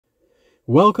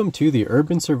Welcome to the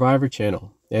Urban Survivor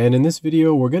channel, and in this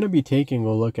video we're going to be taking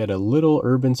a look at a little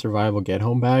urban survival get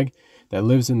home bag that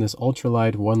lives in this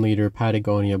ultralight 1 liter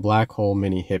Patagonia black hole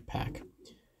mini hip pack.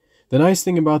 The nice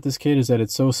thing about this kit is that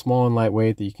it's so small and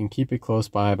lightweight that you can keep it close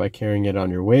by carrying it on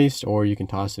your waist, or you can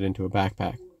toss it into a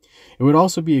backpack. It would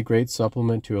also be a great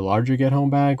supplement to a larger get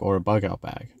home bag or a bug out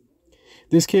bag.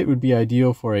 This kit would be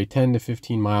ideal for a 10 to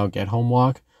 15 mile get home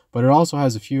walk, but it also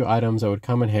has a few items that would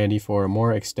come in handy for a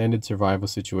more extended survival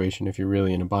situation if you're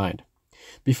really in a bind.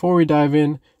 Before we dive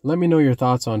in, let me know your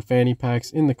thoughts on fanny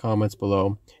packs in the comments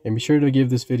below, and be sure to give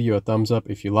this video a thumbs up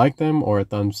if you like them or a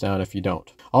thumbs down if you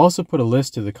don't. I'll also put a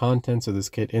list to the contents of this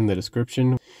kit in the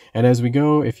description, and as we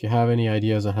go, if you have any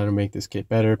ideas on how to make this kit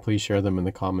better, please share them in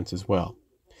the comments as well.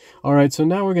 Alright, so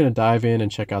now we're going to dive in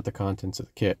and check out the contents of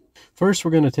the kit. First,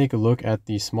 we're going to take a look at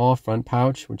the small front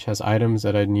pouch, which has items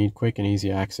that I need quick and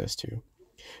easy access to.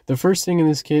 The first thing in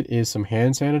this kit is some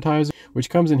hand sanitizer, which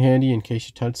comes in handy in case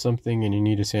you touch something and you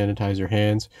need to sanitize your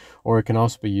hands, or it can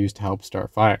also be used to help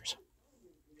start fires.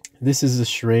 This is the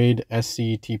Schrade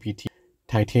SC-TPT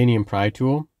titanium pry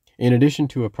tool. In addition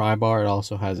to a pry bar, it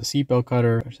also has a seatbelt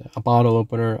cutter, a bottle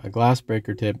opener, a glass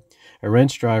breaker tip, a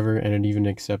wrench driver, and it even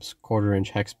accepts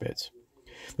 1/4-inch hex bits.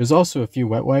 There's also a few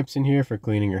wet wipes in here for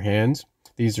cleaning your hands.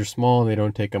 These are small and they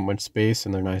don't take up much space,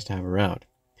 and they're nice to have around.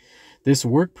 This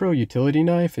WorkPro utility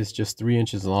knife is just 3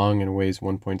 inches long and weighs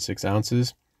 1.6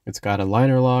 ounces. It's got a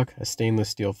liner lock, a stainless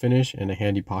steel finish, and a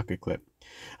handy pocket clip.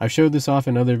 I've showed this off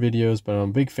in other videos, but I'm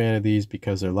a big fan of these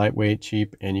because they're lightweight,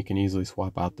 cheap, and you can easily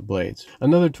swap out the blades.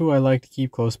 Another tool I like to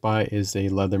keep close by is a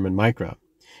Leatherman Micro.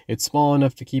 It's small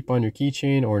enough to keep on your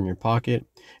keychain or in your pocket,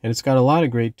 and it's got a lot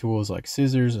of great tools like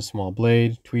scissors, a small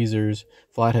blade, tweezers,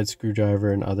 flathead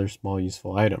screwdriver, and other small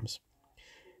useful items.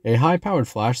 A high-powered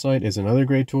flashlight is another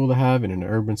great tool to have in an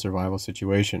urban survival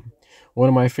situation. One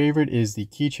of my favorite is the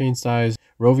keychain size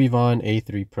Rovivon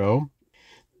A3 Pro.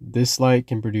 This light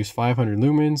can produce 500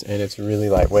 lumens and it's really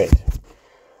lightweight.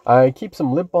 I keep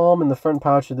some lip balm in the front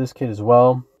pouch of this kit as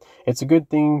well. It's a good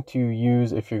thing to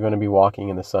use if you're going to be walking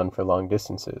in the sun for long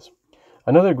distances.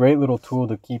 Another great little tool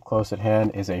to keep close at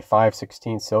hand is a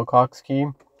 5/16 Silcox key.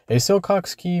 A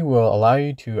Silcox key will allow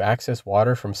you to access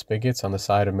water from spigots on the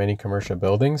side of many commercial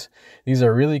buildings. These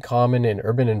are really common in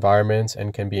urban environments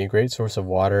and can be a great source of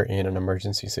water in an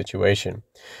emergency situation.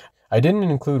 I didn't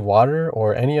include water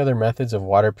or any other methods of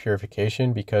water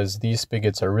purification because these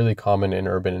spigots are really common in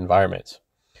urban environments.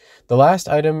 The last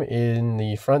item in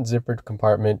the front zippered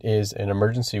compartment is an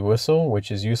emergency whistle, which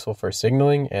is useful for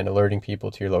signaling and alerting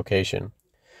people to your location.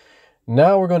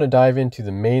 Now we're going to dive into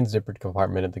the main zippered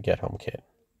compartment of the Get Home kit.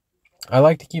 I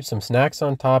like to keep some snacks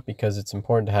on top because it's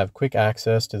important to have quick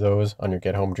access to those on your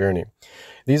get home journey.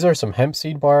 These are some hemp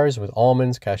seed bars with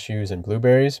almonds, cashews, and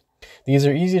blueberries. These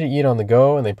are easy to eat on the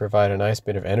go and they provide a nice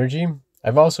bit of energy.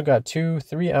 I've also got 2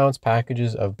 3-ounce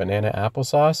packages of banana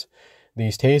applesauce.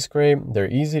 These taste great, they're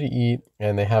easy to eat,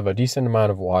 and they have a decent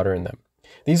amount of water in them.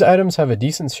 These items have a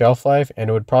decent shelf life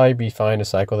and it would probably be fine to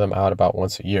cycle them out about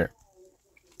once a year.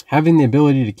 Having the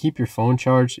ability to keep your phone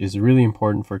charged is really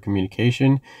important for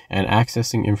communication and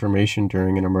accessing information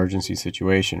during an emergency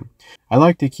situation. I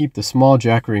like to keep the small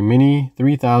Jackery Mini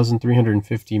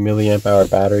 3350 mAh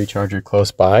battery charger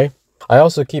close by. I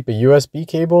also keep a USB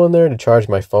cable in there to charge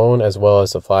my phone as well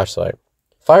as the flashlight.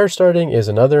 Fire starting is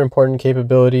another important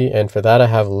capability, and for that I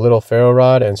have a little ferro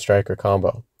rod and striker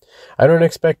combo. I don't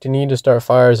expect to need to start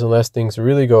fires unless things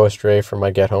really go astray for my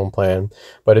get home plan,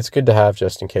 but it's good to have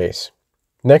just in case.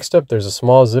 Next up, there's a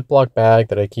small Ziploc bag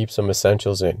that I keep some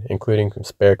essentials in, including some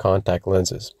spare contact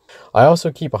lenses. I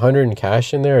also keep 100 in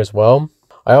cash in there as well.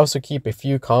 I also keep a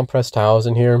few compressed towels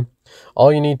in here.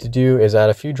 All you need to do is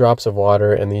add a few drops of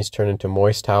water and these turn into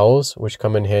moist towels, which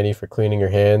come in handy for cleaning your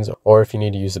hands or if you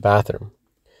need to use the bathroom.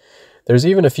 There's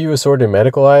even a few assorted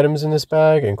medical items in this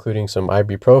bag, including some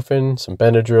ibuprofen, some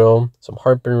Benadryl, some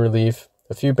heartburn relief,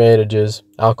 a few bandages,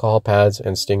 alcohol pads,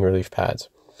 and sting relief pads.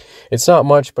 It's not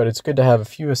much, but it's good to have a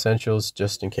few essentials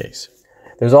just in case.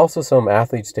 There's also some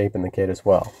athlete's tape in the kit as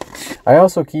well. I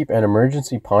also keep an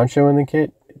emergency poncho in the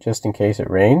kit just in case it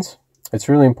rains. It's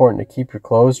really important to keep your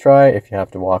clothes dry if you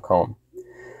have to walk home.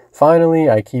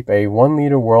 Finally, I keep a 1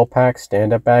 liter Whirlpack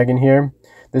stand-up bag in here.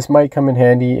 This might come in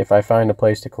handy if I find a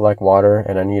place to collect water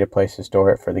and I need a place to store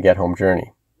it for the get home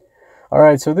journey.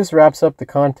 Alright, so this wraps up the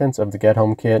contents of the Get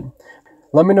Home kit.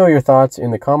 Let me know your thoughts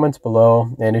in the comments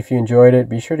below, and if you enjoyed it,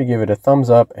 be sure to give it a thumbs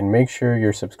up and make sure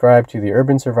you're subscribed to the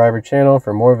Urban Survivor channel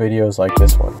for more videos like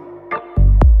this one.